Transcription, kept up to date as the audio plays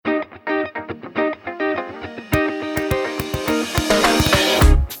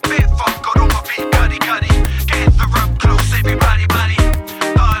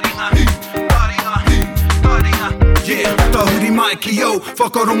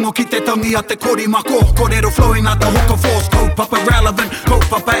whakarongo ki te tangi a te korimako. Kōrero flowing out the hook of force. Kaupapa relevant,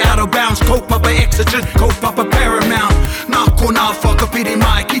 kaupapa out of bounds, kaupapa exigent, kaupapa paramount. Nā ko nā whakapiri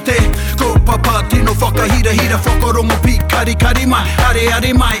mai ki te kaupapa tino whakahira whakarongo pi kari mai.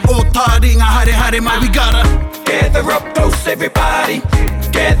 Hare mai, o tā ringa hare mai. We gotta gather up close everybody.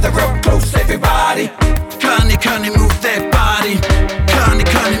 Gather up close everybody. Kani move that body.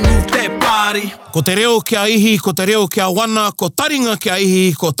 Kani move that body. Ko te reo kia ihi, ko te reo kia wana, ko taringa kia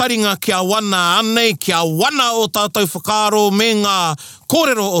ihi, ko taringa kia wana, anei kia wana o tātou whakaaro me ngā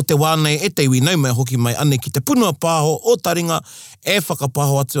kōrero o te wānei e te iwi nau mai hoki mai ane ki te punua pāho o taringa e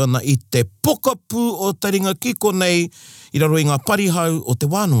whakapāho atu ana i te pokapū o taringa ki konei i raro i ngā parihau o te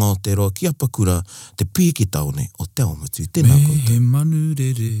wānanga o te roa ki apakura te piki taone o te aumutu. Tēnā koutou. Me he manu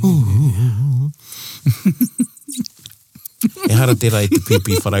rere. E hara tērā i te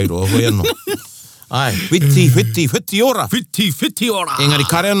pipi wharairoa, hoi anō. Ai, whiti ora. Whiti ora. Engari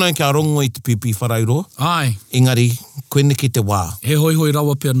kare anō kia rongo i te pipi wharairoa. Ai. Engari, koene ki te wā. He hoi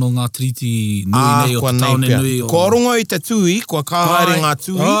rawa pia no ngā triti nui nei o te taone nui. Ko rongo i te tui, kua kāhaere ngā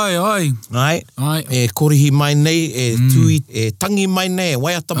tui. Ai. E korihi mai nei, e tui, e tangi mai nei, e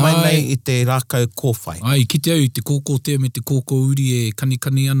waiata mai nei i te rākau kōwhai. Ai, ki te au, te kōkō te me te kōkō uri e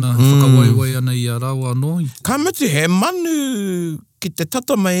kani ana, whakawaiwai ana i a rawa anō. Ka mutu, he manu, ki te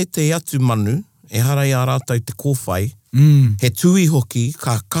tata mai e te atu manu, e hara i a rātau te kōwhai, he tui hoki,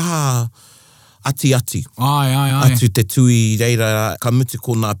 ka kaha ati. Ai. Atu te tui reira, ka mutu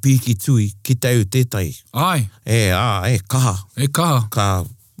ko nā piki tui, ki te au tētai. Ai. E kaha. Ka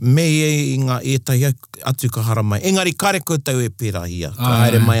me i ngā ētai atu ka hara mai. Engari kare koutou e pērā hia. Ka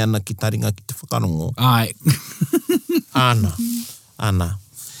haere mai ana ki taringa ki te whakarongo. Ai. Ana.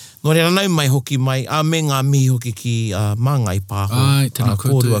 Nō reira nau mai hoki mai, a me ngā mihi hoki ki māngai pāho. Ai, tēnā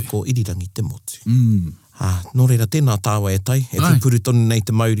koutou. Kōrua ko irirangi te motu. Nō reira tēnā tāua e tai, e pupuru tonu nei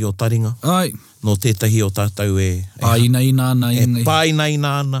te mauri o taringa. Ai. Nō tētahi o tātou e ina ana. E pāina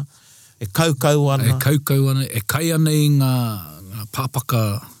ana, e kaukau ana. E kai ana i ngā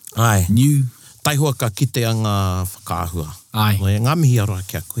pāpaka new. Taihua ka kite a ngā whakaahua. Ai. Nō e ngā mihi aroa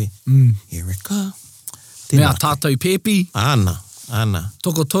kia koe. Erika. Mea tātou pēpi. Ana.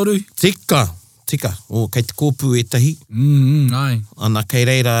 Toko toru. Tika. O, kei te kōpū e tahi. Ai. Ana kei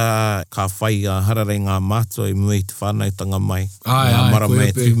reira ka whai harare ngā mātua i mua i te whānautanga mai. Ai, marama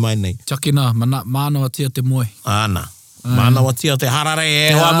e tū mai nei. Chakina, mānawa tia te moe. Ana. Mānawa tia te harare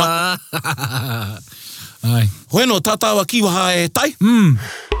e wama. Ai. Hoi no, tātāua kiwaha e tai?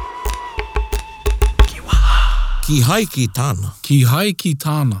 Ki hai ki tāna. Ki hai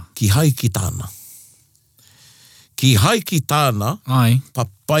ki tāna,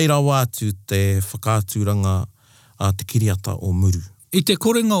 papairawa atu te whakāturanga a te kiriata o muru. I te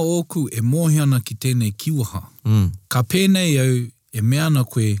korenga oku e mōhiana ki tēnei kiwaha. Ka pēnei au e meana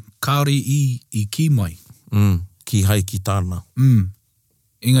koe kāri i ki mai. Ki hai ki tāna.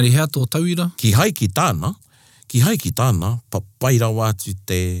 Engari hea tō tauira? Ki hai ki tāna, papairawa atu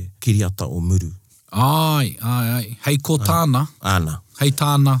te kiriata o muru. Ai. Hei ko tāna. Ana. Hei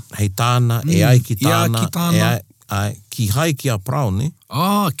tāna. E ai ki tāna. Ki hai ki a prau, ne?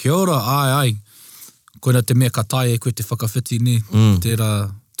 Kia ora, ai. Koina te mea ka tae e koe te whakawhiti, ne? Tērā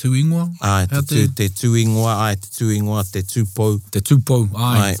tūingoa? Te tūingoa, te tūingoa, te tūpou. Te tūpou,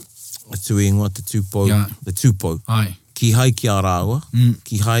 ai. Te tūingoa, te tūpou, te tūpou. Ai. Ki hai ki a rāua,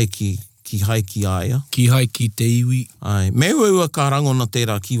 ki hai ki aia. Ki hai ki te iwi. Ai. Me ua ka rangona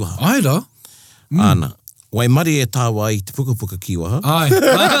tērā kiwaha. Ai rā? Ana. Wai mari e tāua i te pukapuka kiwaha. Ai.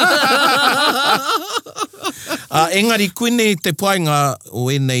 Engari, koene te puainga o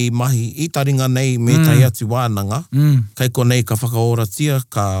enei mahi i taringa nei me tai atu wānanga. Kei konei ka whakaoratia,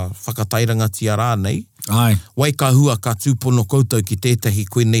 ka whakatairangatia rānei. Ai. Wai ka hua ka tūpono koutou ki tētahi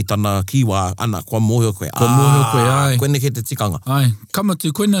koenei tana kiwa ana kua mōhio koe. Ai. Koene ke te tikanga. Ai.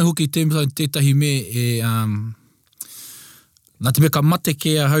 Kamatu, koene hoki tētahi me e... Nā te me ka mate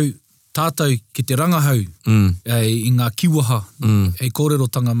ke a hau tātou ki te rangahau i ngā kiwaha e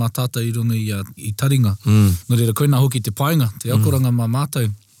kōrerotanga mā tātou i runga i taringa. Nō reira koina hoki te painga, te akoranga mā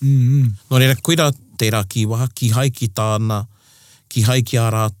mātou. Nō reira koira tērā kiwaha, ki hai ki tāna, ki hai ki a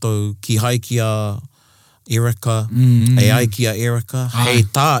rātou, ki hai ki a Erika, e ai ki a Erika, hei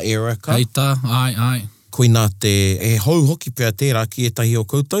tā Erika. Hei tā, ai. Koina e hau hoki pia tērā ki e tahi o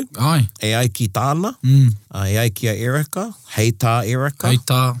koutou. Ai. E ai ki tāna, e ai ki a Erika, hei tā Erika. Hei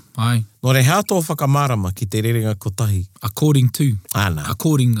tā, ai. Nō re hea tō whakamārama ki te rerenga kotahi. According to. Ana.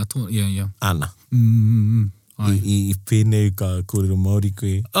 According, yeah. Ana. I pēnei ka kōrero Māori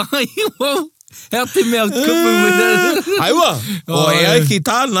koe. Ai, wow. Hea te mea kupu with that. Aiwa, e ai ki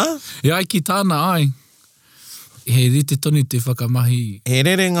tāna. E ai ki tāna, ai. He rite tonu te whakamahi. He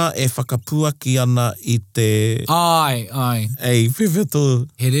rerenga e whakapuaki ana i te... Ai. Ei, whiwhitu.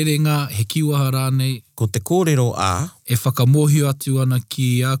 He rerenga, he kiwaha rānei. Ko te kōrero ā. E whakamohio atu ana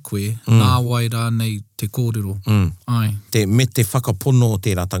ki a koe, nā wai rānei te kōrero. Ai. Me te whakapono o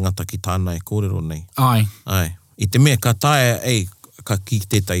tērā tangata ki tāna e kōrero nei. Ai. I te mea ka tae, ka ki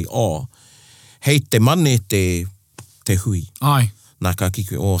tētai hei te mane te hui. Ai. Nā ka ki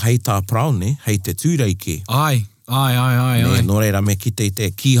hei tā praone, hei te tūreike. Ai. Nō reira me ki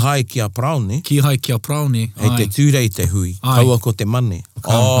te ki hai ki a praone. Ki hai ki a praone. Hei te tūrei te hui. Kaua ko te mane.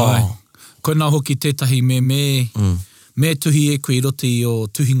 Ai. Koina hoki tētahi me tuhi e koe roti o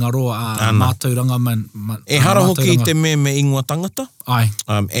tuhinga roa a mātauranga man. E hara hoki te me ingoa tangata. Ai.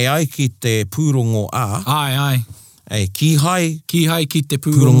 E ai ki te pūrongo ā. Ai. Ki hai ki te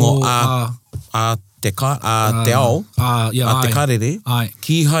pūrongo a te ao. A te karere. Ai.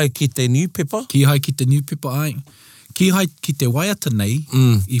 Ki hai ki te newspaper. Ki hai ki te newspaper, ai. Ki hai ki te waiata nei.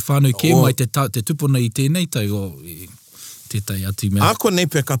 I whānau ke mai te tupuna i tēnei tau o tētai atu mea. Ako nei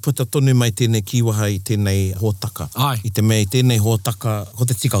pia ka puta tonu mai tēnei kiwaha i tēnei hōtaka. Ai. I te mea i tēnei hōtaka, ko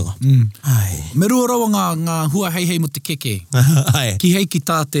te tikanga. Ai. Me rua rawa ngā hua hei mo te keke. Ai. Ki hei ki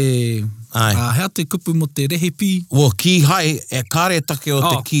tā te... Ai. Hea te kupu mo te rehepi. Ki hai, e kāre take o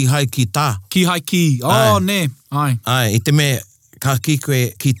te ki hai ki tā. Ki hai ki. Ne. Ai. Ai, i te mea ka ki koe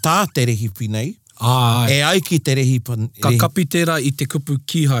ki tā te rehipi nei. Ai. E ai ki te rehipa. Ka kapi tērā i te kupu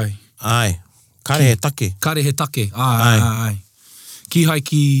ki hai. Ai. Kare he take. Kare he take. Ai. Ki hai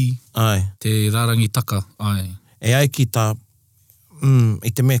ki te rarangi taka. Ai. E ai ki tā... I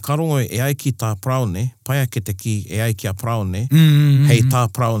te mea karongo e ai ki tā praone, paia ke te ki e ai ki a praone, hei tā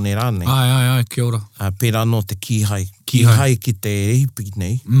praone rāne. Ai, kia ora. Pērā no te ki hai. Ki hai ki te rehipi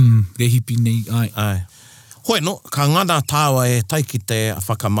nei. Rehipi nei, ai. Hoi no, ka ngana tāua e tai ki te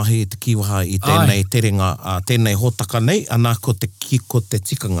whakamahi te kiwaha i tēnei terenga, tēnei hōtaka nei, anā ko te ki ko te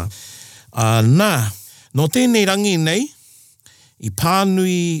tikanga. Nā, no tēnei rangi nei, i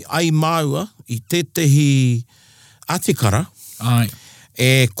pānui ai māua, i tētehi atikara, ai.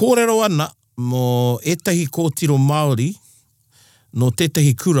 E kōrero ana mō etahi kōtiro Māori no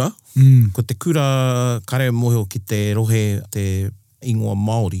tētahi kura, ko te kura kare moho ki te rohe, te ingoa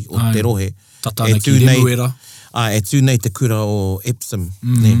Māori o te rohe. Tatana ki Remuera. E tūnei te kura o Epsom.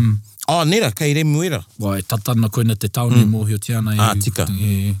 Nera, kei Remuera. Wai, tatana koina te taone mōhio te ana. Tika.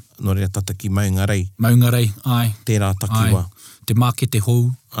 No rea tata ki Maungarei. Maungarei, ai. Tērā takiwa. Te māke te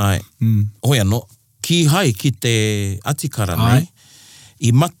hou. Ai. Hoi anō. Ki hai ki te atikara nei,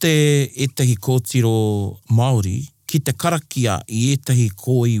 i mate etahi kōtiro Māori, ki te karakia i etahi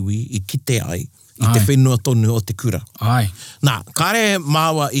kōiwi i kite ai, i te whenua tonu o te kura. Ai. Nā, kare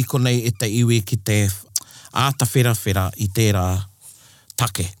māua i konei e te iwi ki te ātawhera i tērā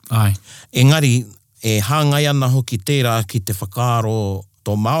take. Ai. Engari, e hāngai ana hoki tērā ki te whakaaro,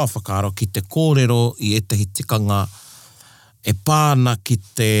 tō māua whakaaro, ki te kōrero i etahi tikanga e pāna ki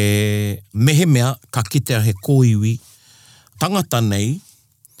te mehemea ka kitea he kōiwi tangata nei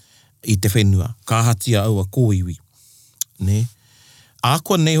i te whenua, ka hatia aua kōiwi. Ne?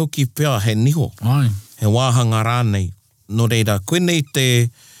 Ākua nei hoki pia he niho. Ai. He wāhanga rānei. No reira, koe nei te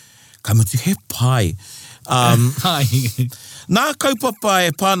kamutu he pai. Ai. Nā kaupapa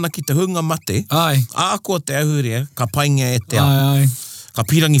e pāna ki te hunga mate. Ai. Ākua te ahurea, ka painga e te au. Ai. Ka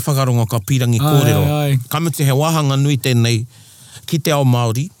pirangi whakaronga, ka pirangi kōrero. Kamutu he wāhanga nui tēnei ki te ao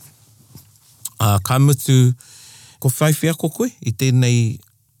Māori. Kamutu, ko whaiwhia ko koe i tēnei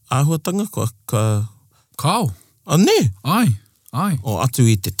āhuatanga? Kao. Ne? Ai. O atu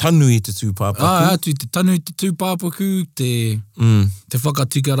i te tanu i te tūpāpaku. Atu i te tanu i te tūpāpaku, te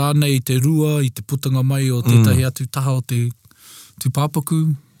whakatika rānei, i te rua, i te putanga mai o tētahi atu taha o te tūpāpaku.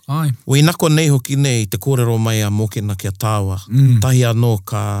 Ai. Ui nako nei hoki nei te kōrero mai a mōkena kia tāua. Tahi anō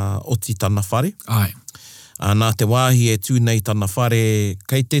ka oti tana whare. Ai. Nā te wāhi e tūnei tana whare,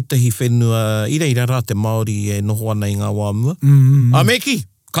 kei tētahi whenua, ira rā te Māori e noho ana i ngā wāmua. Meki,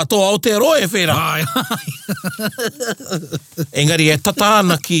 katoa o te roe whera. Ai. Engari e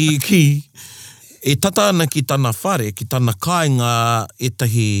tataana e tataana ki tana whare, ki tana kāinga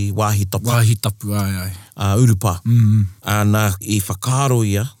etahi wāhi tapu. Wāhi tapu, ai. Urupa. Nā i whakaaro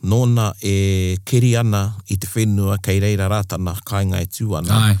ia, nōna e keri ana i te whenua kei reira rā tana kāinga e tū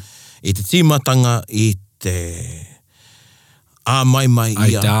ana. Ai. I te tīmatanga i te āmaimai ia.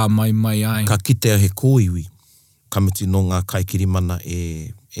 Ai, te āmaimai, ai. Ka kitea he kōiwi. Kamutu no ngā kaikirimana e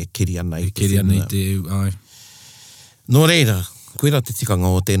keri ana i te whenua. Ai. Nō reira, koera te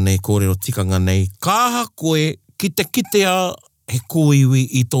tikanga o tēnei kōrero tikanga nei. Kāha koe ki te kitea he kōiwi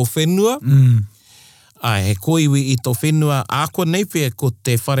i tō whenua. Ai, he kōiwi i tō whenua. Ākua nei pia ko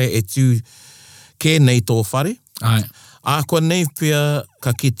te whare e tū kēnei tō whare. Ai. Ākua nei pia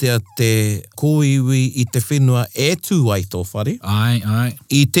ka kitea te kōiwi i te whenua e tū ai tō whare. Ai.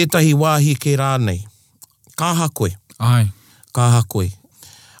 I tētahi wāhi ke rānei. Ka hakoe. Ai. Ka hakoe.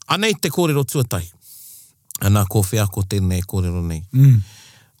 Anei te kōrero tuatai. Anā ko whea ko tēnei kōrero nei.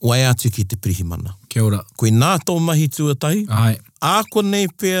 Wai atu ki te pirihimana. Kia ora. Koe nā tō mahi tuatai. Ai. Ākua nei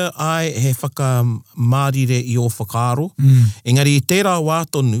pia ai he whakamārire i o whakaaro. Engari i tērā wā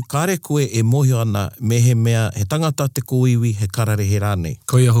tonu, kāre koe e mohio ana me he mea he tangata te kōiwi he kararehe rānei.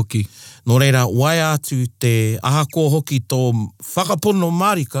 Koia hoki. Nō reira, wai atu te ahako hoki tō whakapono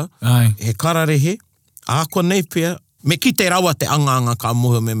marika, Ai. he kararehe. Ākua nei pia, me ki te rawa te anganga ka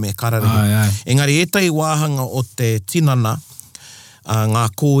mohio me kararehe. Ai. Engari etahi wāhanga o te tinana, ngā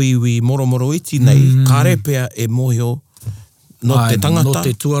kōiwi moromoro iti nei, kāre pia e mohio no te tangata. No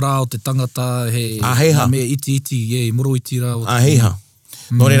te tuara o te tangata, Aheha. Me iti, moro iti rā. Aheha.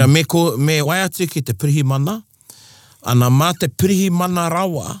 Nō reira, me wai atu ki te pirihimana, ana mā te pirihimana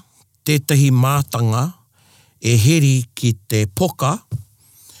rawa, tētahi mātanga e heri ki te poka,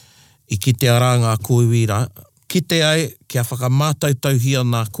 i ki te ara ngā kōiwira, ki te ai, kia whakamātautauhia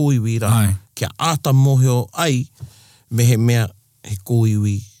ngā kōiwira, kia āta mohio ai, me he mea he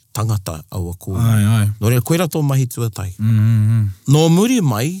kōiwi tangata aua kōiwi. Ai. Nō reira, koera tō mahi tuatai. Nō muri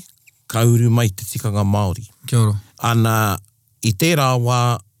mai, ka uru mai te tikanga Māori. Kia ora. Ana, i tērā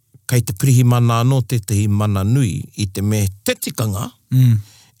wā, kei te pirihimana anō tētahi mana nui, i te me te tikanga,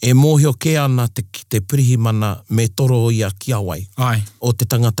 e mōhio ke ana te pirihimana me toro ia ki awai. Ai. O te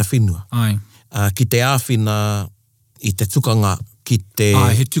tangata whenua. Ai. Ki te āwhina, i te tukanga, ki te...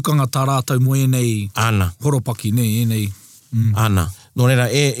 Ai, he tukanga tā rātau mo enei... Ana. Horopaki, enei... Ana. Nō reira,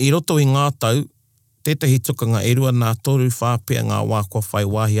 i roto i ngā tau, tētahi tukanga e rua nā toru whāpea ngā wā kua whai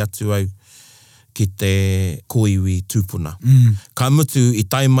wāhi atu au ki te kōiwi tūpuna. Ka mutu i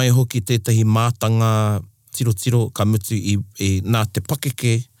tai mai hoki tētahi mātanga tiro, ka mutu i nā te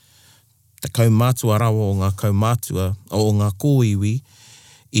pakeke, te kaumātua rawa o ngā kaumātua, o ngā kōiwi,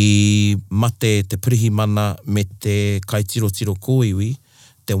 i mate te pirihimana me te kai tiro kōiwi,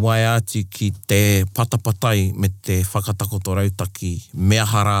 te wai atu ki te patapatai me te whakatakoto rautaki mea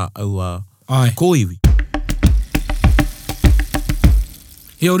hara aua kōiwi.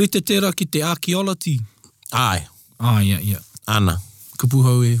 He orite tērā ki te archaeology. Ai. Ia. Ana.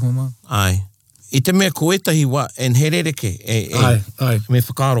 Kupuhau e homa. Ai. I te mea ko etahi wā, en he rereke, Ai. me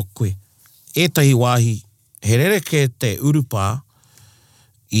whakaaro koe. Etahi wāhi, he rereke te urupā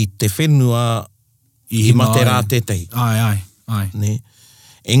i te whenua i mate rā tētahi. Ai. Ne?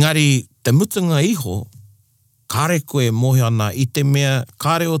 Engari, te mutunga iho, kāre koe mohi ana i te mea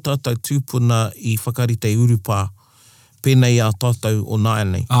kāre o tātou tūpuna i whakarite urupā, pēnei a tātou o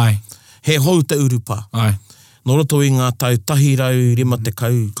nāianei. Ai. He hou te urupā. Ai. Nō roto i ngā tau tahirau rima te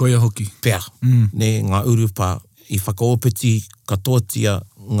kau. Koia hoki. Pea. Ne, ngā urupā i whakaopiti katoatia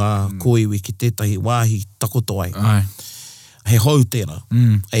ngā kōiwi ki tētahi wāhi takoto ai. Ai. He hou tērā.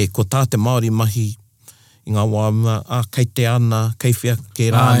 Ko tā te Māori mahi i ngā wāmua, kei te ana, kei whia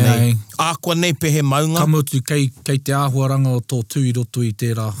ke rānei. Ākua nei pe he maunga. Kamutu kei te āhuaranga o tō tū i roto i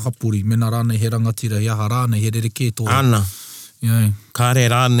tērā hapuri. Mena rānei he rangatira i aha rānei he rereke tō. Ana. Iai. Kāre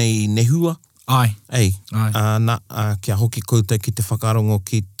rānei nehua. Ai. Kia hoki koutou ki te whakarongo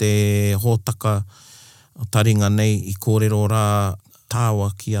ki te hōtaka taringa nei i kōrero rā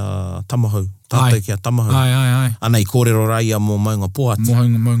tāua ki a Tamahau. Tātou ki a Tamahau. Ai. Ana i kōrero rā ia mō maunga pohati.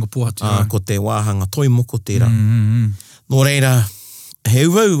 Maunga pohati. Ko te wāhanga toimoko tērā. Nō reira, he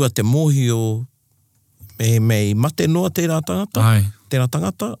uaua te mōhio me i mate noa tērā tangata. Ai. Tērā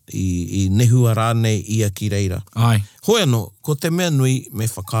tangata i nehua rānei ia ki reira. Ai. Hoi anō, ko te mea nui me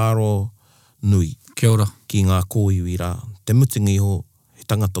whakaaro nui. Kia ora. Ki ngā kōiwi rā. Te mutingi ho, he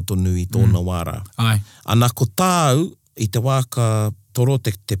tangata tonu i tōna wārā. Ai. Ana ko tāu, i te wāka toro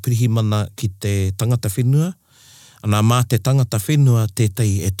te pirihimana ki te tangata whenua, ana mā te tangata whenua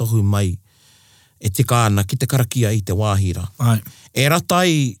tētai e tohu mai, e tika ana ki te karakia i te wāhira. Ai. E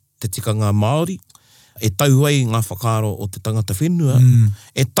ratai te tikanga Māori, e tau ai ngā whakaaro o te tangata whenua,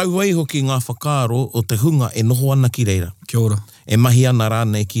 e tau ai hoki ngā whakaaro o te hunga e noho ana ki reira. Kia ora. E mahi ana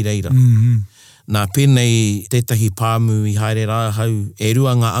rānei ki reira. Nā pēnei tētahi pāmu i haere rāhau, e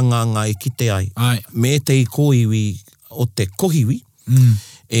ruanga anganga e kite ai. Ai. Me te i kōiwi o te kohiwi,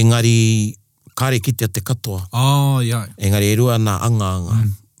 engari kāre kitea te katoa. Ia. Engari e rua nā anganga.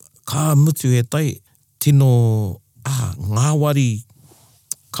 Kā mutu e tai, tino, ngāwari,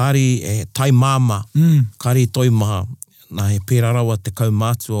 kāri e tai māma, kāri toi maha, nā he pērarawa te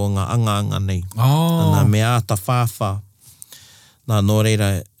kaumātua o ngā anganga nei. Nā me āta whāwha. Nā nō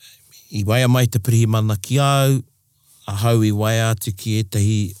reira, i waia mai te pirihimana ki au, a hau i waia atu ki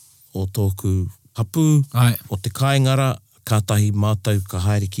etahi o tōku hapu Ai. o te kāingara, kātahi mātou ka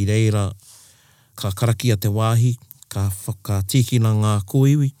haere ki reira, ka karakia te wāhi, ka whakatīkina ngā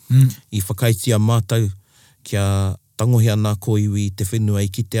kōiwi, i whakaitia mātou kia tangohi ana kōiwi te whenua i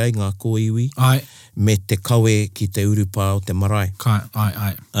kite ai ngā kōiwi, Ai. me te kawe ki te urupā o te marae.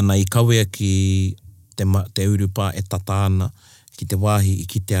 Ai. Ana i kawea ki te urupā e tata ana ki te wāhi i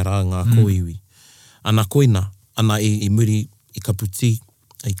kite ara ngā kōiwi. Ana koina, ana i muri i ka puti,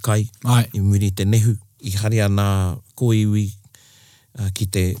 i kai, Ai. i muri te nehu, i hari ana kōiwi ki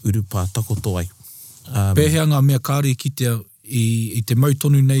te urupā takoto ai. Pēhea ngā mea kāre kitea i te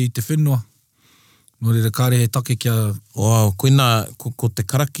mautonu nei i te whenua. Nō reira kāre he take kia... Koina, ko te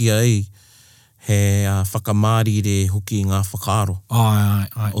karakia ai, he whakamārire hoki i ngā whakaaro.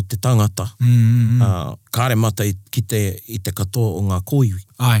 Ai. O te tangata. Kāre mata i te katoa o ngā kōiwi.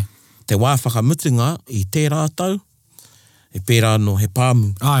 Ai. Te wā whakamutunga i tērā tau, e pērā no he pāmu.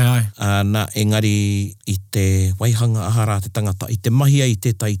 Ai. Nā engari i te waihanga ahara te tangata, i te mahia i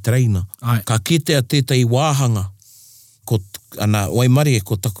tētai treina. Ai. Ka kitea tētai wāhanga, ana waimari e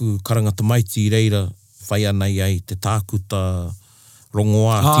ko taku karangata maiti i reira, whai ana i ai te tākuta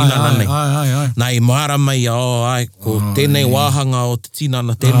rongoā, tinana nei. Ai. Nā i mahara mai, ko tēnei wāhanga o te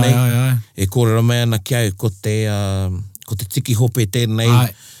tinana tēnei, e kōrera mai ana ki au, ko te tiki hope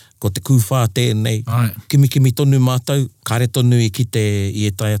tēnei, ko te kūwhā tēnei, kimi tonu mātou, kare tonu i kite i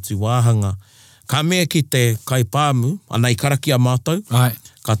e tai atu wāhanga. Ka mea ki te kai pāmu, ana i karakia mātou,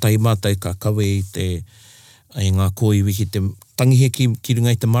 ka tahi mātou ka kawe i ngā kōiwi ki te tangihe ki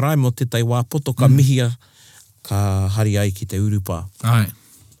runga i te marae mo te tai wāpoto, ka mihia, ka hari ai ki te urupā.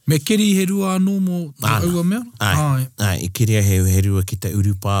 Me keri he rua anō mō te aua mea? Ai, i keri he rua ki te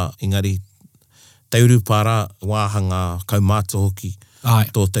urupā, engari, te urupā rā wāhanga kaumāto hoki,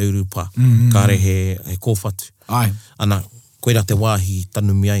 tō te urupā. Kāre he kōwhatu. Ana, koera te wāhi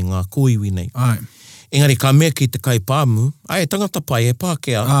tanu mi ai ngā kōiwi nei. Engari, ka mea ki te kai pāmu, tangata pai e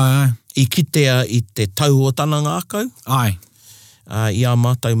Pākehā, i kitea i te tau o tana ngākau. I a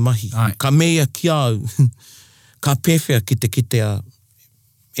mātou mahi. Ka mea ki au, ka pēwhea ki te kitea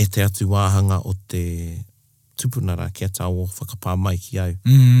e te atu wāhanga o te tupunara ki a tāo whakapā mai ki au.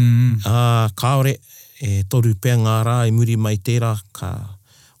 Kāore, e toru pēr ngā rā i muri mai tērā, ka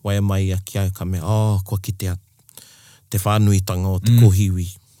waia mai a ki au ka mea, kua kitea te whānuitanga o te kohiwi,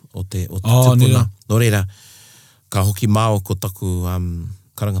 o te tupuna. Nō reira, ka hoki māo ko taku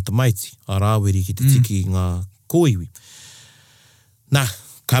karangata maiti, a rāweri ki te tiki ngā kōiwi. Nā,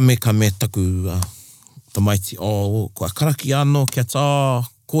 ka me taku ta maiti, kua karaki anō kia tā,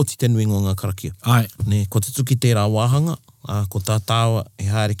 kōti te nui ngā karakia. Ne, ko te tuki tērā wāhanga, ko tā tāua e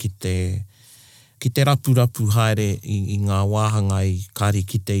haere ki te rapu haere i ngā wāhanga i kāri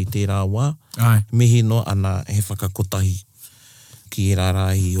kite i tērā wā. Mihi no ana he whakakotahi ki e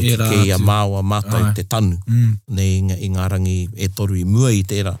rārai o te kei a māua mātai te tanu. Nei i ngā rangi e toru i mua i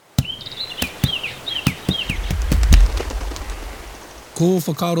tērā. Ko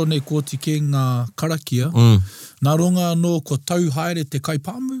whakaaro nei kōti ke ngā karakia, nā runga anō ko tau haere te kai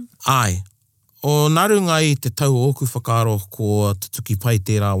pāmu? Ai. O nā runga i te tau oku whakaaro ko te tuki pai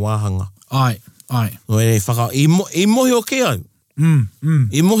tērā wāhanga. Ai. No e I mohi o ke au.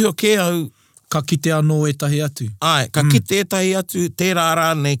 I mohi o ke au. Ka kite anō e tahi atu. Ai, ka kite e tahi atu, tērā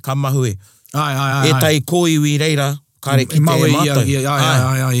rā nei ka mahue. Ai. E tai kōiwi reira, kare kite e mātou.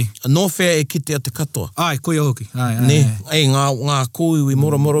 Ai. Nō whea e kite a te katoa. Ai, koia hoki. Ne, ngā kōiwi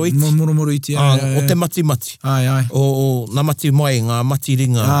moro iti. Moro iti, O te mati. Ai. O nā mati mai, ngā mati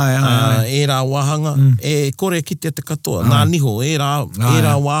ringa. Ai. E rā wāhanga, e kore kite a te katoa. Nā niho, e rā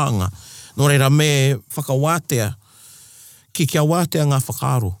wāhanga. Nō reira me whakawātea, ki kia wātea ngā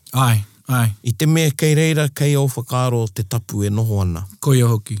whakaaro. Ai. I te mea kei reira, kei au whakaaro te tapu e noho ana. Koia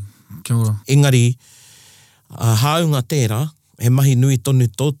hoki. Kia ora. Engari, haunga tērā, he mahi nui tonu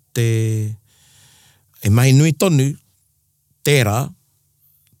tērā,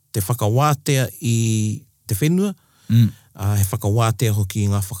 te whakawātea i te whenua, he whakawātea hoki i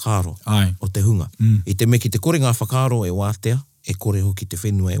ngā whakaaro o te hunga. I te me ki te kore ngā whakaaro e wātea, e kore hoki te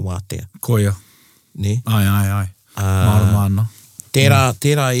whenua e wātea. Koia. Ne? Ai. Māna.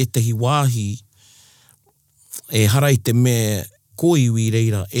 Tērā e tehi wāhi e hara i te me kōiwi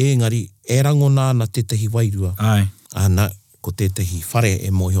reira, engari e rango nāna te tehi wairua. Ana, ko te tehi whare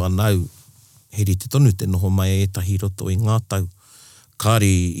e mohio anau, heri te tonu te noho mai e tahi roto i ngā tau,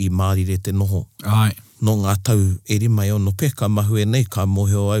 kāri i mārire te noho. No ngā tau e rimai ono peka mahue nei ka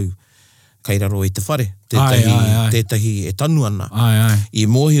mohio au, kai raro i te whare, tētahi e tanu ana. I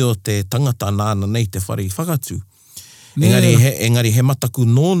mohio te tangata nāna nei te whare i whakatu. Engari he mataku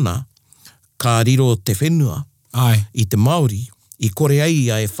nōna, ka riro te whenua, i te Māori, i kore ai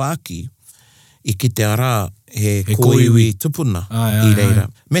a e whāki, I kite ara he He kōiwi tupuna Ai, I reira.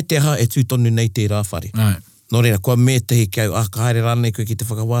 Me te aha e tūtonu nei te rāwhare. Ai. Nō reira, kua me te ki au, ka haere rānei koe ki te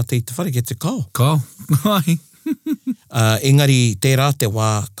whakawāte I te whare, ki te kao. Kao. Ai. Engari, tērā te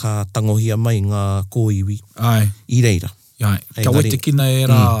wā ka tangohia mai ngā kōiwi Ai. I reira. Ai. Ka Engari- wai te kina e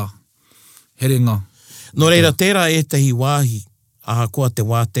rā herenga. Nō reira, tērā e tehi wāhi, aha koa te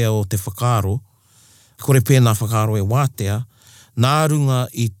wātea o te whakaaro, kore pēnā whakaaro e wātea, nā runga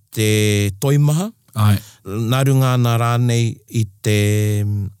I te toimaha, Ai. nā runga nā rānei I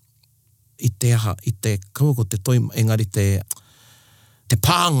te aha, I te kaua ko te toimaha, engari te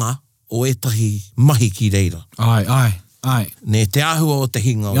pānga o etahi mahi ki reira. Ai, ai, ai. Ne te āhua o te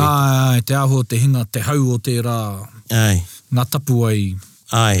hinga. Ai, ai, te aho o te hinga, te hau o te rā, Ai, ngā tapu ai.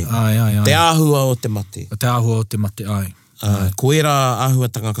 ai. Ai, ai, ai. Te āhua o te mate. Te aho o te mate, ai. Ko era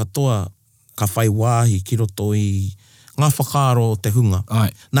āhuatanga katoa, ka whai wāhi ki roto I ngā whakaaro o te hunga.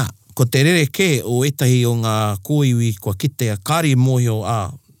 Ai. Nā, ko te rereke o etahi o ngā kōiwi kua kitea, kāri mōhio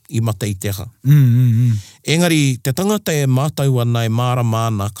I mata I te aha. Engari, te tangata e mātau ana e mārama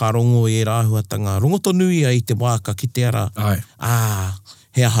ana, ka rongo e rāhuatanga, rongoto nui I te wā ka kiteara. Ai.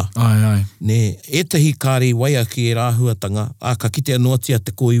 He aha. Ai, ai. Ne, etahi kāri waia ki e rāhuatanga, ka kitea noatia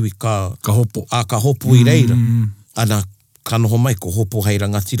te kōiwi ka hopo. Ka hopo I reira. Ana, ka noho mai ko hopo hei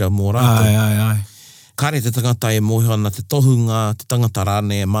rangatira mō rātou. Ai, ai, ai. Kāre te tangata e mōhio ana te tohunga, te tangata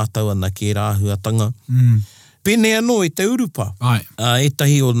rāne e mātau ana ki e rāhuatanga. Pēnei anō I te urupa. Ai.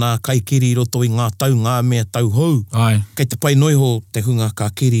 Etahi o nā kaikiri roto I ngā tau, ngā mea tau hou. Ai. Kei te pai noiho te hunga ka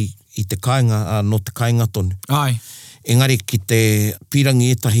kiri I te kāinga, no te kāinga tonu. Ai. Engari ki te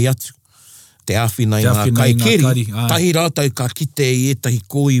pirangi etahi atu, te āwhina I Te ngā āwhina I ngā kaikiri, kari, ai. tahi rātau ka kite I etahi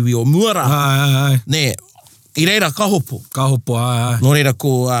kōiwi o muara. Ai, ai, ai. Ne, I reira ka hopo. Ka hopo, ai, ai. Nō reira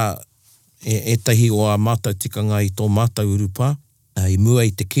ko etahi o a mātau tikanga I tō mātau urupa, I mua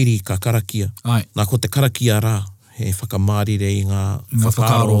I te kiri ka karakia. Ai. Nā ko te karakia rā, he whakamārire I ngā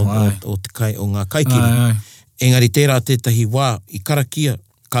whakaaro ai. o ngā kaikiri. Ai, ai. Engari tērā tētahi wā I karakia,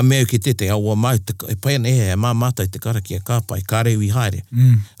 ka mea ki te aua mau, e pai ana e mā mātai te karakia ka pai, ka reu I haere.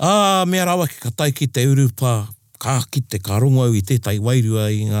 Mea rawa ki ka tai ki te urupa, ka kite, ka rongo au I tētai wairua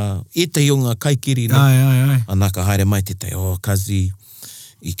I ngā, etahi o ngā kaikiri. Ai, ai, ai. Anā ka haere mai tētai, kazi,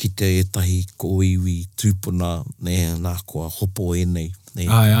 I kite etahi kōiwi tūpuna, ne, nā kua hopo e nei, ne,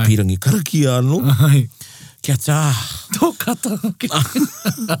 Ai, ai. pirangi karakia anō. Ai. Kia tā. Tō kata.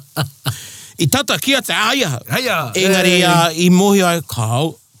 I tata kia te aia. Heia. Engari I mohi ai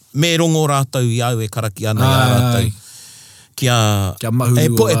kāu, me rongo rātau I au e karaki ana I rātau. Kia mahuru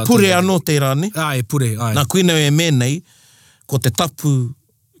o e rātou. pure anō tērā ne. Ai, pure, ai. Nā kuina e mēnei, ko te tapu,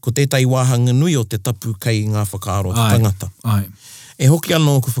 ko tētai wāhanga nui o te tapu kei ngā whakaaro o te tangata. Ai. E hoki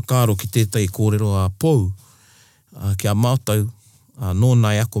anō ko whakaaro ki tētai kōrero a pou, ki a mātau, nō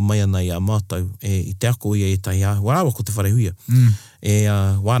nai ako mai ana I a mātau, I te ako ia e tahi ahu, warawa ko te wharehuia.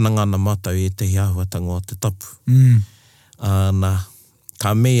 Wānanga ana mātau e te ahuatanga o te tapu. Nā,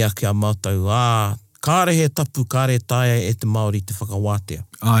 ka mea ki a mātau, kārehe tapu, kāre taia e te Māori te whakawātea.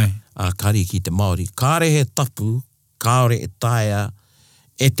 Ai. Kari ki te Māori. Kārehe tapu, kāre e taia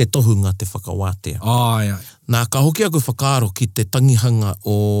e te tohunga te whakawātea. Ai, ai. Nā, ka hoki aku whakaaro ki te tangihanga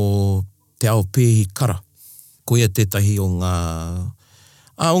o te ao pēhi kara. Ko ia tētahi o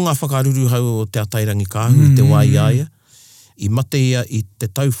ngā whakaruru hau o te atairangi kāhu I te waiaia. I mate ia I te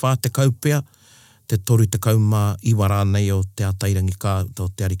tauwhā te kaupea, te toru te kaumā iwa rānei o te atairangi kāhu, o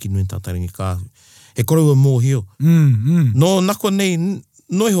te ariki nui te atairangi kāhu. He korua mōhio. No nako nei,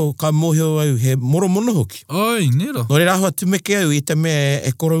 noiho ka mōhio au he moro mono hoki. Ai, nera. No re rāhua tumeke au I te mea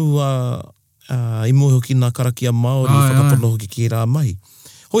e korua I mōhio ki nā karakia Māori I whakapono hoki ki rā mahi.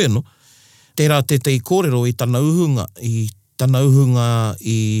 Hoi anō, tērā tētai kōrero I tana uhunga, I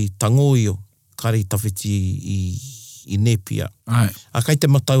Tangoio, kari tawhiti I Nepia. Ai. Kai te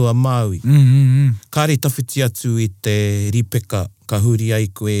matau a Māui. Kari tawhiti atu I te ripeka, ka huri ai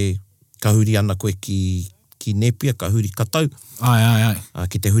koe, ka huri ana koe ki Nepia, ka huri katau. Ai, ai, ai.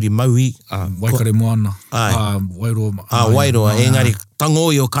 Ki te huri maui. Waikare moana. Ai. Wairoa. Wairoa, engari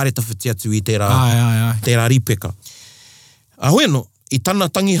Tangoio kare tawhiti atu I tērā ripeka. Hoi anō, I tana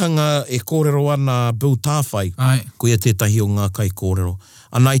tangihanga e kōrero ana Bill Tāwhai, ko ia tētahi o ngā kai kōrero.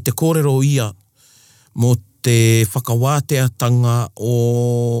 Ana I te kōrero ia, mō te whakawāteatanga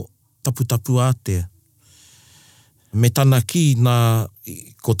o tapu ātea. Me tana ki,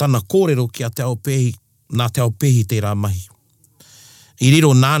 ko tana kōrero ki a te ao pehi, nā te ao pehi tērā mahi. I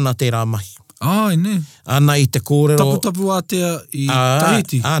riro nāna tērā mahi. Ai, ne. Ana I te kōrero... Tapu ātea I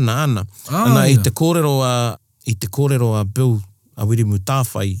Tahiti. Ana. Ana I te kōrero a Bill a Wirimu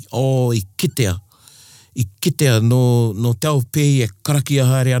Tāwhai, I kitea, I kitea no te au pēi e karakia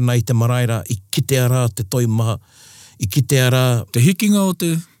haere ana i te maraira, I kitea rā te toi maha, I kitea rā... Te hikinga o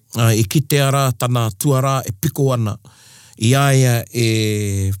te... I kitea rā tana tuarā e piko ana, I aia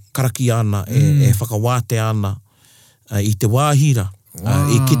e karakia ana, e whakawāte ana I te wāhira.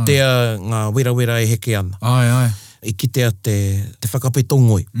 I kitea ngā wera e heke ana. Ai. I kitea te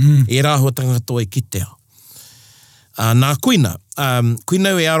whakapetongoi. E rāhua tangatoa I kitea. Nā kuina.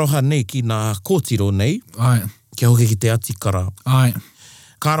 Kuina e aroha nei ki nā kōtiro nei. Ai. Kia hoki ki te atikara. Ai.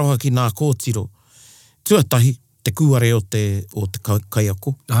 Ka aroha ki nā kōtiro. Tuatahi, te kuare o te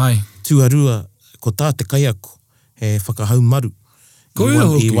kaiako. Ai. Tuarua, ko tā te kaiako, he whakahaumaru.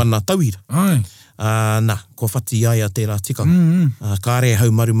 I wana tauira. Ai. Nā, ko whati aia tērā tikanga. Ka re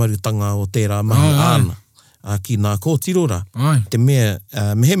haumaru-tanga o tērā mahi āna. Ki nā kōtiro rā. Ai. Te mea,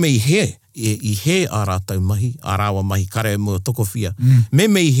 mehe mei he, I he ā rātau mahi, ā rāwa mahi, kare mua tokowhia. Me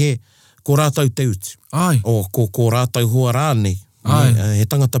mei he, ko rātau te utu. Ai. O ko rātau hoa rānei. Ai. He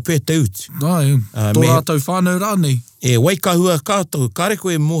tangata pē te utu. Ai. Tō rātau whānau rānei. E waikahua kātou, kare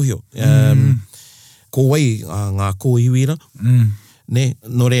koe mōhio. Ko wai ngā kōiwira. Ne,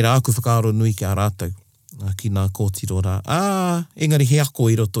 no reira aku whakaaro nui ki a rātau. Ki nā kōtiro rā. Engari he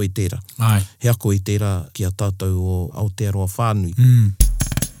ako I roto I tērā. Ai. He ako I tērā ki a tātou o Aotearoa whānui.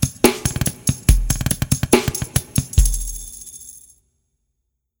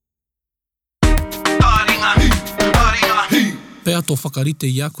 Pea tō whakarite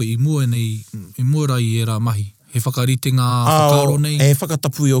I a koe I mua nei, I mua rai e rā mahi. He whakarite ngā whakaaro nei? E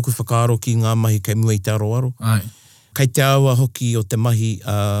whakatapu I oku whakaaro ki ngā mahi kei mua I te aroaro. Ai. Kei te aua hoki o te mahi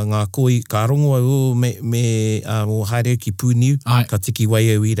ngā koi ka rongo au me o haere ki pūniu. Ai. Ka tiki wai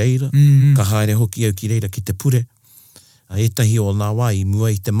au I reira. Ka haere hoki au ki reira ki te pure. Etahi o nā wā I mua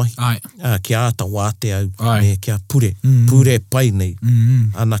I te mahi. Ai. Kia ata wāte au. Ai. Me kia pure. Pure pai nei.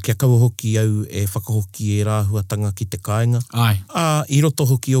 Ana kia kaua hoki au e whakahoki e rāhuatanga ki te kāinga. Ai. I roto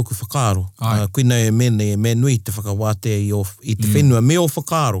hoki oku whakaaro. Ai. Kuina e mene, me nui te whakawāte I te whenua. Me o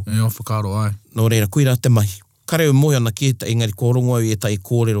whakaaro. Me o whakaaro, ai. No reira, koira te mahi. Kareu moe ana ki engari kōrongo au tai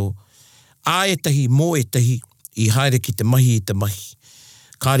kōrero. Etahi, mō etahi, I haere ki te mahi I te mahi.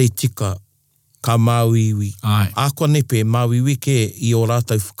 Kāre tika, ka māuiwi. Ai. Ākua nepe māuiwi ke I o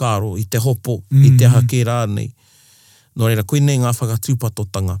rātau whakaaro, I te hopo, I te hake rānei. No reira, koinei ngā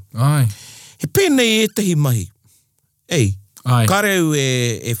whakatūpatotanga. Ai. He pēnei etahi mahi. Ei, Ai. kareu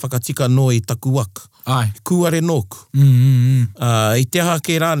e whakatika no I taku waka. Ai. Kuare nōku. I te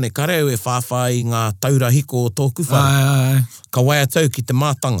hake rāne, ka reo e whāwhai ngā taura hiko o tōku whara. Ai. Ka wai atau ki te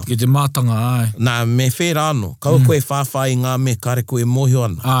mātanga. Ki te mātanga, ai. Nā, me whēra anō. Kaua koe whāwhai ngā me kare koe mōhio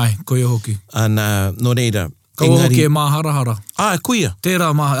ana. Ai, koe hoki. Nā, no reira. Kaua hoki e māharahara. Kuia. Tērā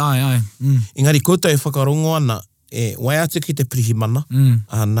ai. Engari koutou e whakarongo ana, e wai atu ki te pirihimana.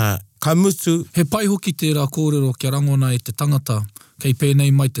 Nā, ka mutu. He pai hoki tērā kōrero kia rangona e te tangata. Kei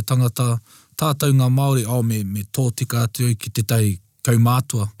pēnei mai te tangata. Tātou ngā Māori, me tōtika atu ki te tai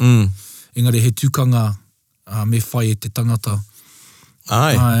kaumātua. Engari he tūkanga me whai e te tangata.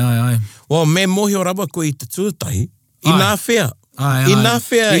 Ai. Well, me mōhio rawa koe I te tuatahi. I nā whea. I nā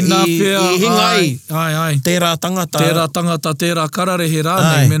whea I hingai. Ai. Tērā tangata. Tērā tangata, tērā kararehe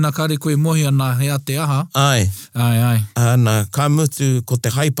rānei, mena kare koe mohi ana hea te aha. Ai. Nā, ka mutu ko te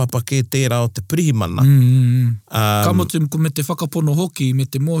haipapa ke tērā o te pirihimana. Ka mutu me te whakapono hoki, me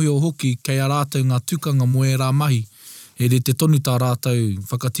te mohio hoki, kei a rātou ngā tūkanga mo e rā mahi. He re te tonu tā rātou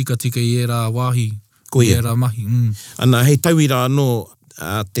whakatika I e rā wāhi. I e rā mahi. Ana, hei tauira anō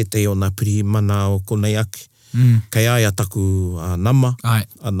te o nā pirihimana o konei ake. Kei aia taku nama. Ai.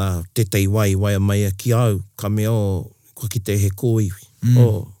 Ana, tetei wai mai ki au. Ka mea o, kua ki te he kōiwi.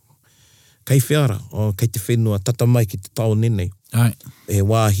 Kei whiara, kei te whenua, tata mai ki te tao nenei. Ai. E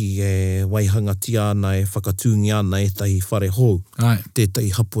wāhi e waihangati ana, e whakatūngi ana e tai whare hou. Ai. Tētai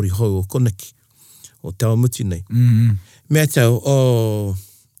hapori hou o koneki. O te awamuti nei. Mea tau,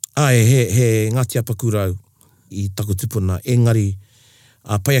 he Ngāti Apakurau I taku tupuna. Engari,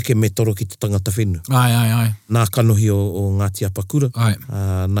 pai ake me toro ki te tangata whenua. Ai. Nā kanohi o Ngāti Apakura. Ai.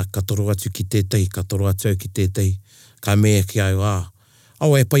 Nā ka toro atu ki tētai, ka toro atu au ki tētai. Ka mea ki au,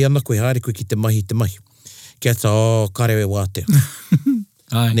 awa e pai ana koe, haere koe ki te mahi. Kia ta, kare e wātea.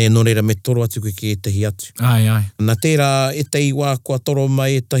 Ai. Ne no reira me toro atu koe ki etahi atu. Ai. Nā tērā etahi wā kua toro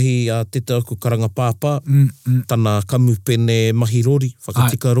mai etahi te aku karanga pāpā. Tana kamu pene mahi rori,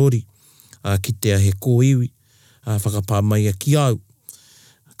 whakatika rori. Ki te he kōiwi, whakapā mai ki au.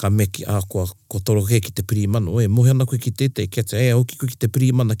 ka meki koa ko toro he ki te pirimana. Oe, mohe ana koe ki tētai, kia te hoki koe ki te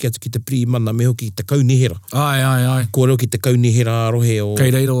pirimana, kia te ki te pirimana, me hoki ki te kaunihera. Ai. Ko reo ki te kaunihera arohe o Kei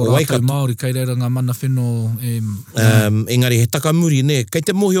reira o Waikato. rātou Māori, kei reira ngā mana whenua. Engari, he takamuri, ne, kei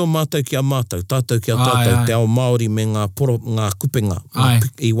te mohi o mātou ki a mātou, tātou ki a tātou, Ai. te ao Māori me ngā kupenga,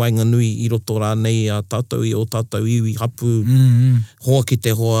 i Wainganui, i roto rānei, a tātou i o tātou iwi, hapu, hoa ki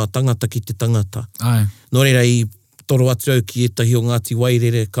te hoa, tangata ki te tangata. Ai. Nō reira, i toro atu au ki etahi o Ngāti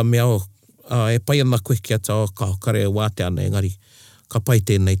Wairere, ka mea o, e pai ana koe ki ata o ka hokare o wāte ana, engari, ka pai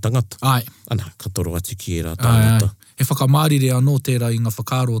tēnei tangata. Ai. Ana, ka toro atu ki e rā tangata. He whakamārire anō tērā i ngā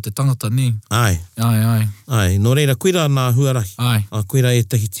whakaaro o te tangata, ne? Ai. Nō reira, koira nā huarahi. Ai. Koira e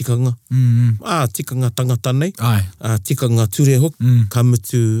tahi tikanga. Tikanga tangata nei. Ai. Tikanga ture hok. Ka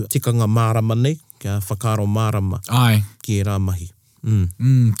mutu tikanga mārama nei. Kia whakaaro mārama. Ai. Ki e rā mahi.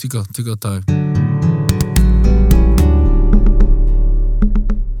 Tika tau.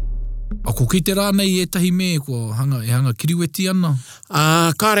 Ako ki te rānei e tahi me, ko hanga kiriweti ana?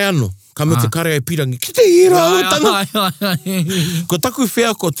 Kāre ano. Ka mutu kare ai pirangi. Ki te ira o tanga. Ko taku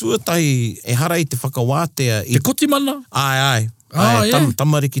whea ko tuatahi e hara i te whakawātea. Te kotimana? Ai.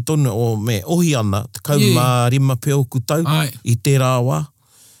 Tamariki tonu o me ohi ana. Te kaumā rima peo kutau i tērā wā.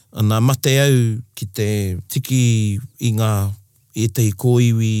 Ana mate au ki te tiki i ngā etahi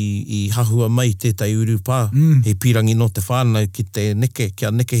kōiwi i hahua mai tētai urupā. He pirangi no te whānau ki te neke, kia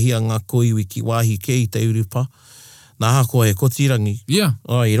nekehia ngā kōiwi ki wāhi ke i te urupā. Nā hako e kotirangi.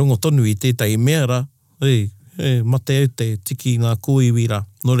 I rongo tonu i tētai mea rā. Mate au te tiki ngā kōiwi rā.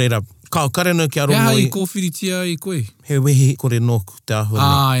 Nō reira, kao karenau ki a rongo i... Hea i kōwhiritia i koe? He wehi kore nōku te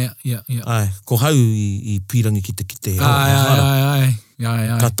ahua. Ko hau i pirangi ki te kite. Ai.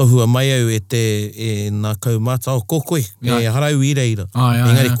 Ka tohua mai au e nā kaumata o kokoe, e harau i reira.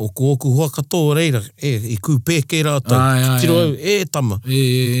 Engari, ko oku hoa katoa reira, i kūpēke rātou. Tiro au, tama.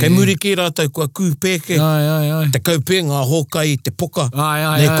 Kei muri ki rātou, kua kūpēke. Te kaupē ngā hoka i te poka.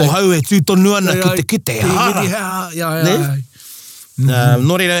 Ko hau e tūtonu ana ki te kite.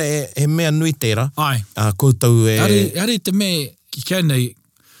 Nō reira, he mea nui tērā. Koutou e... Are te me, ki kai nei,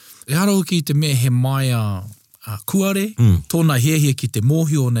 e haro ki te me he maia... kuare, tōna hiehie ki te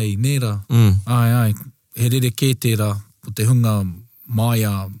mōhio nei, nera. He rere kē tērā, po te hunga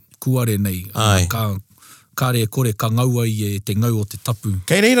maia kuare nei. Kāre kore ka ngaua i te ngau o te tapu.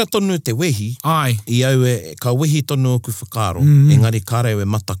 Kei reira tonu te wehi, i au ka wehi tonu o ku whakaaro, engari kāre au e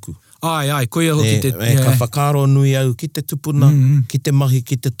mataku. Koe hoki te... Ka whakaaro nui au ki te tupuna, ki te mahi,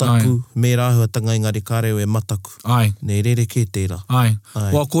 ki te taku, me rāhuatanga engari kāre au e mataku. Nei rere kē tērā.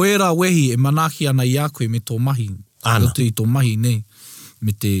 Wa ko e rā wehi e manaki ana i a koe me tō mahi. Rotu i tō mahi, nei.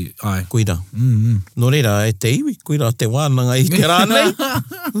 Me te... Koira. Nō reira, e te iwi, koira te wānanga i te rānei.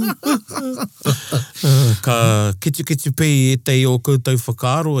 Ka kitu pei e te i o koutou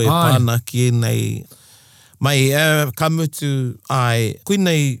whakaaro, e pāna ki e nei... Mai, ka mutu, koe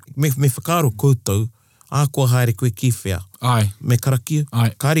nei, me whakaaro koutou, kua haere koe ki whea. Me karakia,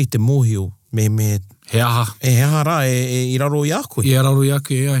 kāri te mōhio, me... He aha. He aha rā, i raro i a koe. I raro i a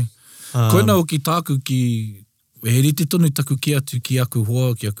koe, Koe nau ki tāku ki... He rite tonu taku ki atu ki aku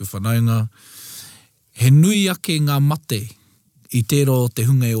hoa, ki aku whanaunga. He nui ake ngā mate i tēro te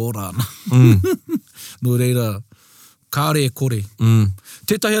hunga e orāna. Nō reira, kāre e kore.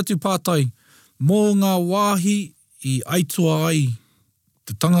 Tētahi atu pātai, mō ngā wāhi i aitua ai,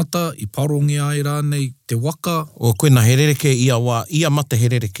 te tangata, i parongi ai rānei, te waka. O koe na herereke ia mate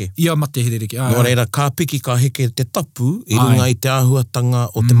herereke. Ia mate herereke, Nō reira, ka piki ka heke te tapu, i runga i te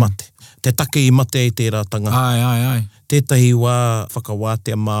āhuatanga o te mate. Te take i mate i tērā tanga. Tētahi wā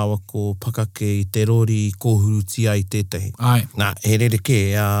whakawātea māua ko pakake i te rori i kōhurutia i tētahi. Nā, herereke,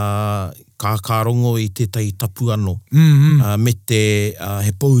 ka rongo i tētahi tapu anō. Me te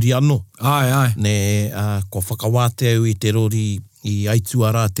he pauri anō. Ne, ko whakawātea au i te rori i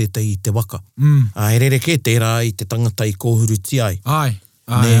aitua rā tētahi i te waka. Herereke tērā i te tangata i kōhurutia ai.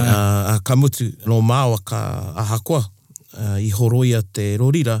 Ne, ka mutu no māua ka ahakoa. I horoia te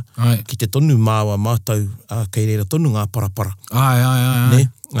rorira, ki te tonu māua mātau, kei reira tonu ngā parapara. Ne?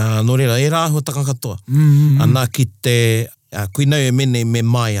 Nō reira, e rāhua taka katoa. Anā ki te, koe nau e mene me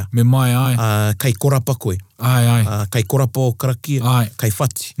maia. Kei korapa koe. Kei korapa o karakia. Kei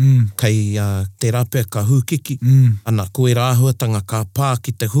whati. Kei te rapea ka hūkiki. Anā, koe rāhuatanga ka pā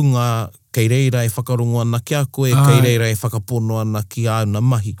ki te hunga, kei reira e whakarongo ana ki a koe, kei reira e whakapono ana ki auna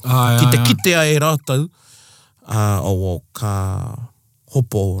mahi. Ki te kitea e rātau, o ka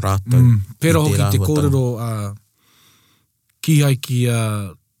hopo rātou. Pera hoki te kōrero ki ai ki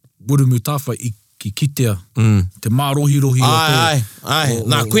Urumu Tāwha i ki kitea. Te mārohi-rohi o te... Ai.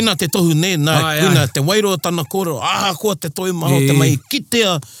 Nā, koina te tohu ne, koina te wairoa tana kōrero, koa te toi maho, te mai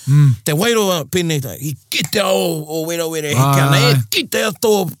kitea, te wairoa pene, i kitea o wera wera heke ana, kitea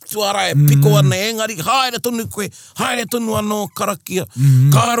tō tuara e piko ana, engari, haere tonu koe, haere tonu anō karakia,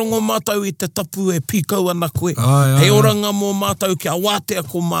 kārongo mātau i te tapu e pikau ana koe, he oranga mō mātau ki a wātea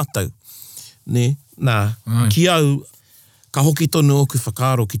ko mātau. Ne, nā, ki au, ka hoki tonu oku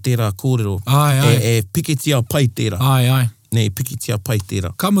whakaaro ki tērā kōrero. E pikitia pai tērā. Ne, pikitia pai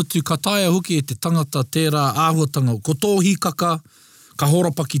tērā. Kamutu, ka taia hoki e te tangata tērā āhuatanga. Ko tō hikaka, ka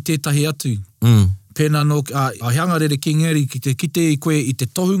horapa ki tētahi atu. Pēnā no, a Hiangarere ki Ngeri, ki te kite i koe i te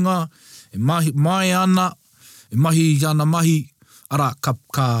tohunga, e mai ana, e mahi ana mahi, ara,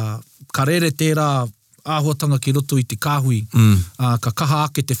 ka rere tērā āhuatanga ki roto i te kāhui. Ka kaha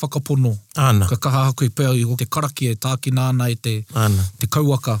ake te whakapono. Ana. Ka kaha ake pēr i te karaki e tākina ana e te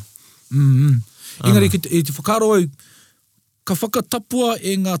kauaka. Engari, i te whakaro au, ka whakatapua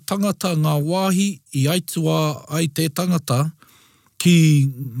e ngā tangata, ngā wāhi i aitua ai te tangata ki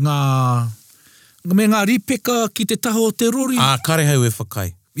ngā ripeka ki te taho o te rori. Kare hau e whakai.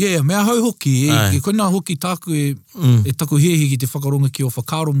 Mea hau hoki, koina hoki tāku e taku hehi ki te whakaronga ki o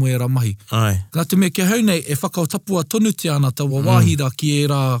whakaro mo e rā mahi. Nā te mea kia hau nei, e whakatapua tonu te ana tawa wāhira ki e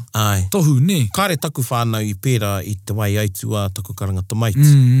rā tohu, ne? Kare taku whānau i pērā i te wai aitua taku karanga tamaiti.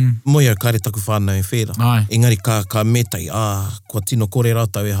 Moi au kare taku whānau e whēra. Engari ka metai, kua tino kore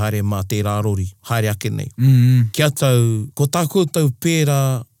rātau e haere mā tērā rori, haere ake nei. Kia tau, ko tāku tau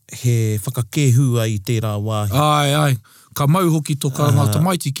pērā he whakakehua i tērā wāhi. Ka mau hoki tō karanga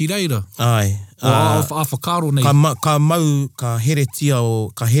tamaiti ki reira. A whakaro nei. Ka mau, ka heretia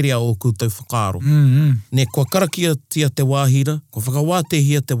ka herea o koutou whakaro. Ne, kua karakia tia te wāhira, kua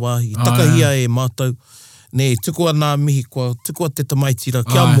whakawātehia te wāhi, takahia e mātou. Ne, tukua nā mihi, kua tukua te tamaitira,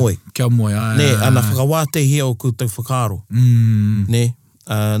 kia moe. Kia moe, Ne, ana whakawātehia o koutou whakaro. Ne,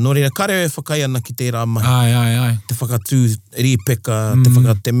 nō reira, kare e whakai ana ki tērā mahi. Te whakatū ripeka,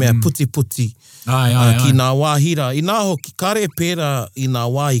 te mea puti-puti. Ki nā wāhira. I nā hoki, kare pērā i nā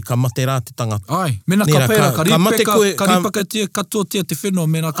wāhi ka mate rā te tangata. Mena ka pērā, ka ripaka tia katoa tia te whenua,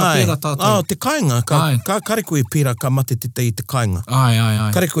 mena ka pērā tātou. Te kāinga, kare koe pērā ka mate te i te kāinga.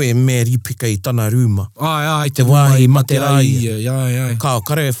 Kare koe mea ripika i tana rūma. Te wāhi mate rā ia.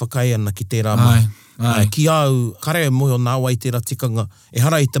 Kare e whakai ana ki tērā mahi. Ki au, kare mo o nā wai tērā tikanga, e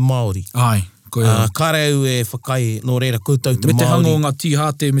hara i te Māori. Kare au e whakai, nō reira koutou te Māori. Me te hango ngā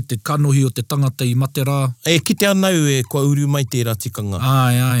tīhāte, me te kanohi o te tangata i mate rā. Kite anau e kua uru mai tērā tikanga.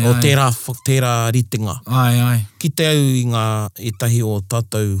 O tērā ritenga. Kite au i ngā etahi o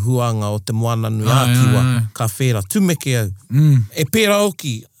tātou huanga o te moananu ākiwa, ka whēra, tūmeke au. E pērā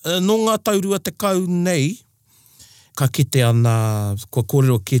oki, no ngā taurua te kau nei, ka kite ana, kua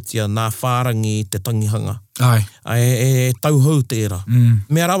kōrero ketia, nā whārangi i te tangihanga. E tauhau tērā.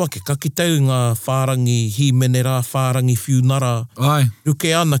 Mea rawake, ka kitau ngā whārangi himenera, whārangi whiunara.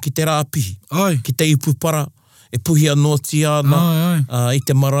 Ruke ana ki te rāpihi. Ki te ipupara, e puhi anōti ana, i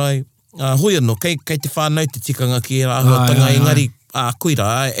te marae. Hoi anō, kei te whānau te tikanga ki e rāhuatanga, engari,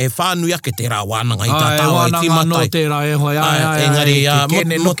 koira, e whānui ake tērā wānanga i tā tāua i timatai. Wānanga no tērā e hoi, engari,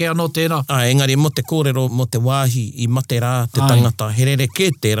 kēne noke anō tērā. Engari, mo te kōrero, mo te wāhi i mate rā te tangata, herere kē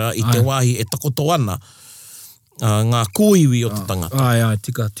tērā i te wāhi e takoto ana ngā kōiwi o te tangata.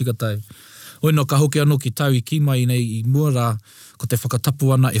 Tika tai. Oino, ka hoki anō ki tau i ki mai nei i mua rā, ko te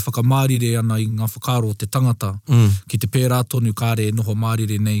whakatapu ana, e whakamārire ana i ngā whakaro o te tangata. Ki te pērā tonu kāre e noho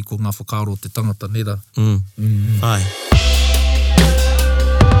mārire nei ko ngā whakaro o te tangata, nera.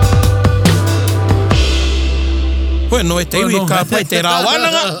 Hoi no, e te iwi ka pai te rā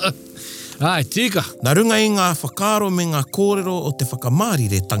wānanga. Tika. Nā runga i ngā whakaro me ngā kōrero o te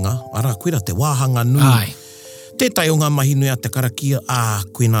whakamāriretanga, ara koera te wāhanga nui. Tētai o ngā mahi nui a te karakia,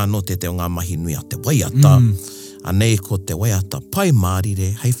 koina no te o ngā mahi nui a te waiata. Anei ko te waiata pai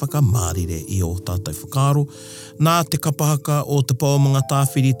mārire, hei whakamārire i o tātai whakaro. Nā te kapahaka o te paumunga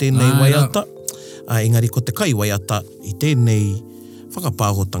tāwhiri tēnei waiata. Engari ko te kai waiata i tēnei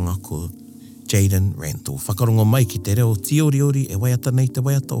whakapāhotanga ko Jaden Randall. Whakarongo mai ki te reo tioriori e waiata nei te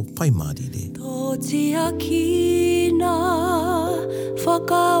waiata o pai mārire. Tō tia ki nā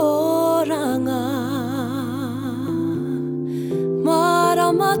whakaoranga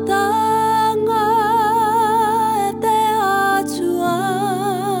Maramatanga e te atua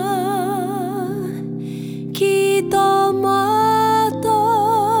Ki tō mātou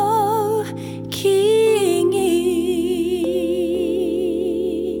kingi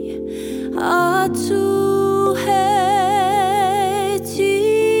Atu he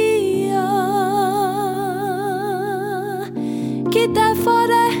tia Ki te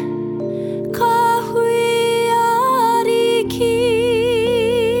whare ka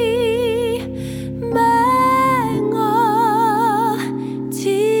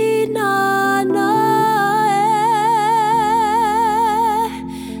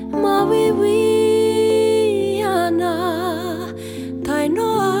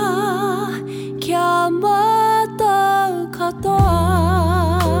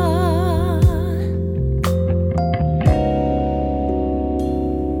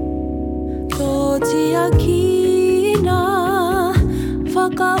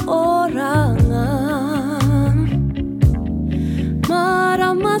whakaoranga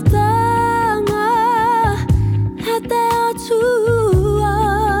Maramatanga he te atua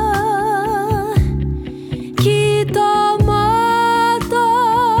Ki tō mato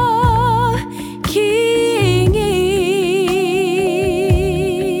kingi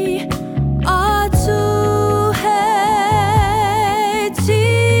Atu he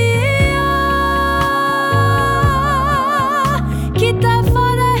tia Ki te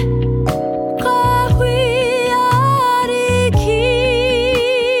whare ka hui ariki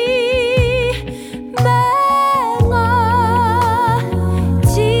Menga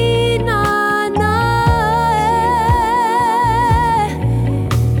tinana e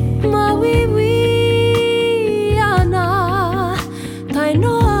Mawiwi ana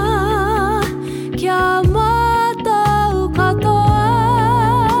tainoa Kia matau katoa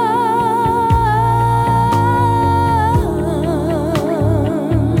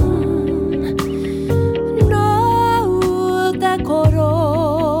Nau te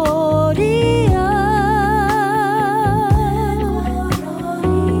kororia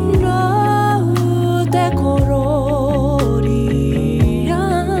Nau te kororia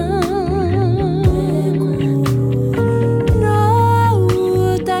Nau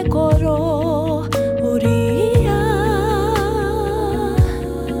te kororia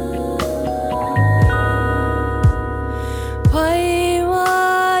Pai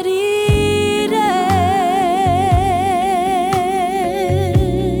warire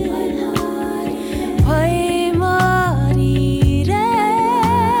Pai marire Pai marire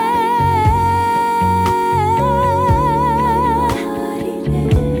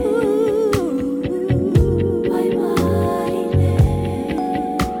Pai marire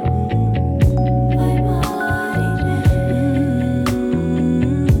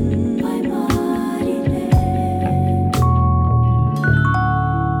Pai marire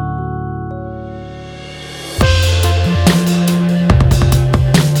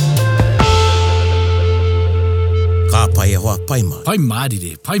Ka pai e hoa, pai mā. Pai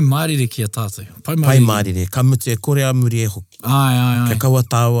mārire ki a tātou. Pai mārire, ka mutu e kore a muri e hoki. Ai. Kia kaua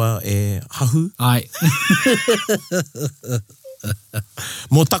tāua e hahu. Ai.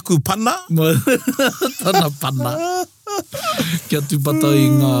 Mō taku pana. Tana pana. Kia tupata i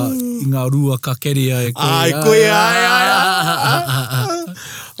ngā rua kakeria e koe. Ai, koe, ai.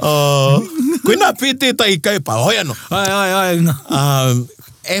 Koe nā pētētai kaupa, hoi anō. Ai.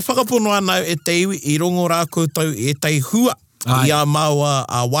 E whakapono ana e te iwi i rongo rā koutou e tei hua. Ai. I a maua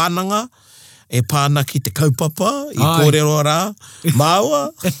a wānanga, e pāna ki te kaupapa, i Ai. kōrero rā,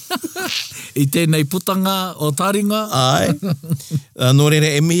 maua. I tēnei putanga o taringa. Ai. Nō rere,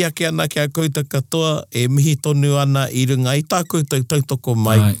 e mihi ake ana kia koutou katoa, e mihi tonu ana i runga i tā koutou tautoko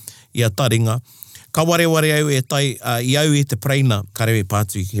mai Ai. i a taringa. Ka wareware au e tai, i au i te praina, ka rewe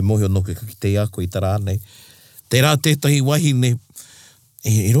pātui, he mohi o noku ki te iako i tā rānei. Te rā tētahi wahine,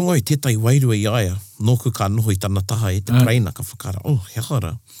 e rongo i tētai wairua i aia, nōku ka noho i tana taha e te praina ka whakara. He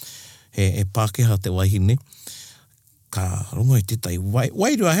hara, he Pākehā te wahine. Ka rongo i tētai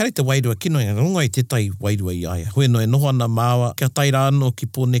wairua, here te wairua kino, rongo i tētai wairua i aia. Hoi no e noho ana māua, kia tai rā anō ki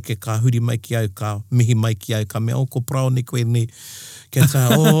pōneke, ka huri mai ki au, ka mihi mai ki au, ka mea o ko prao ne koe ni. Kia tā,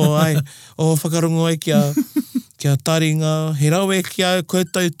 whakarongo ai kia taringa, he rawe ki au,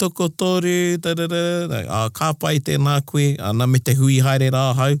 koutou toko toru, ka pai tēnā koe, ana me te hui haere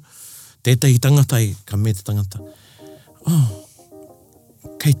rā hau, tētahi tangatai, ka me te tangata.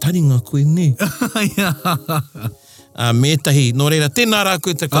 Kei taringa koe ne. Mētahi, nō reira, tēnā rā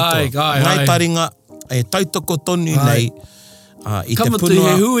koe te katoa. Ai. Ngai taringa, e tautoko tonu nei, i te Kamatu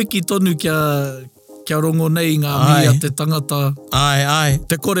punua. he hueki tonu kia rongo nei ngā mihi a te tangata. Ai.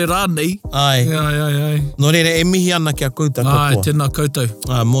 Te kore rā nei. Ai. Nō reira, e mihi ana kia koutou katoa. Ai, tēnā koutou.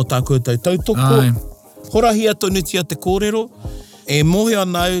 Mō tā koutou tautoko. Ai. Horahia tonu tia te kōrero. E mohi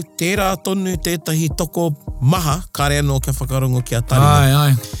ana au, tērā tonu tētahi toko maha, kare anō kia whakarongo kia taringa.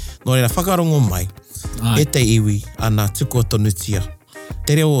 Ai. Nō reira, whakarongo mai. Ai. E te iwi, ana tuko tonu tia.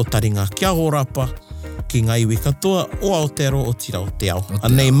 Te reo o taringa, kia horapa, ki ngā iwi katoa, o Aotearoa o tira o te ao.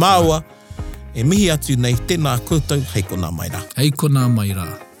 Anei māua, e mihi atu nei, tēnā koutou, hei kona mai rā. Hei kona mai rā.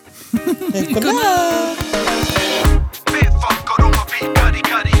 Hei kona! Bit whakarongo, bit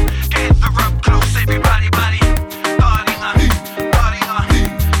kari. Gather up close, everybody, buddy. Taringa.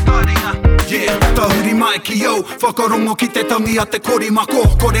 Yeah, tahuri mai ki yo. Whakarongo ki te tangi a te korimako.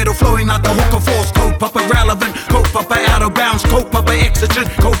 Kōrero flowing a te hoka force. Kaupapa relevant, kaupapa out of bounds. Kaupapa exigent,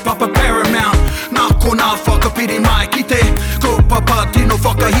 kaupapa paramount. Nā kona whakapiri mai ki te kaupapa tino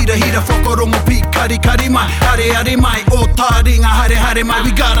whakahira. Whakarongo pi kari mai. Hare mai, o taringa hare mai.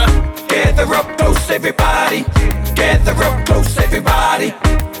 We gotta gather up close, everybody. gather up close, everybody.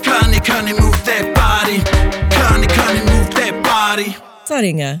 Kani move that body. Kani move that body.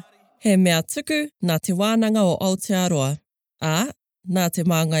 Taringa, he mea tuku nā te wānanga o Aotearoa. Nā te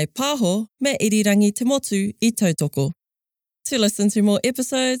māngai pāho me irirangi te motu I tautoko. To listen to more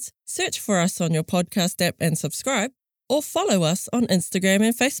episodes, search for us on your podcast app and subscribe, or follow us on Instagram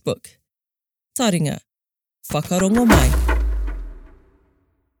and Facebook. Taringa, whakarongo mai.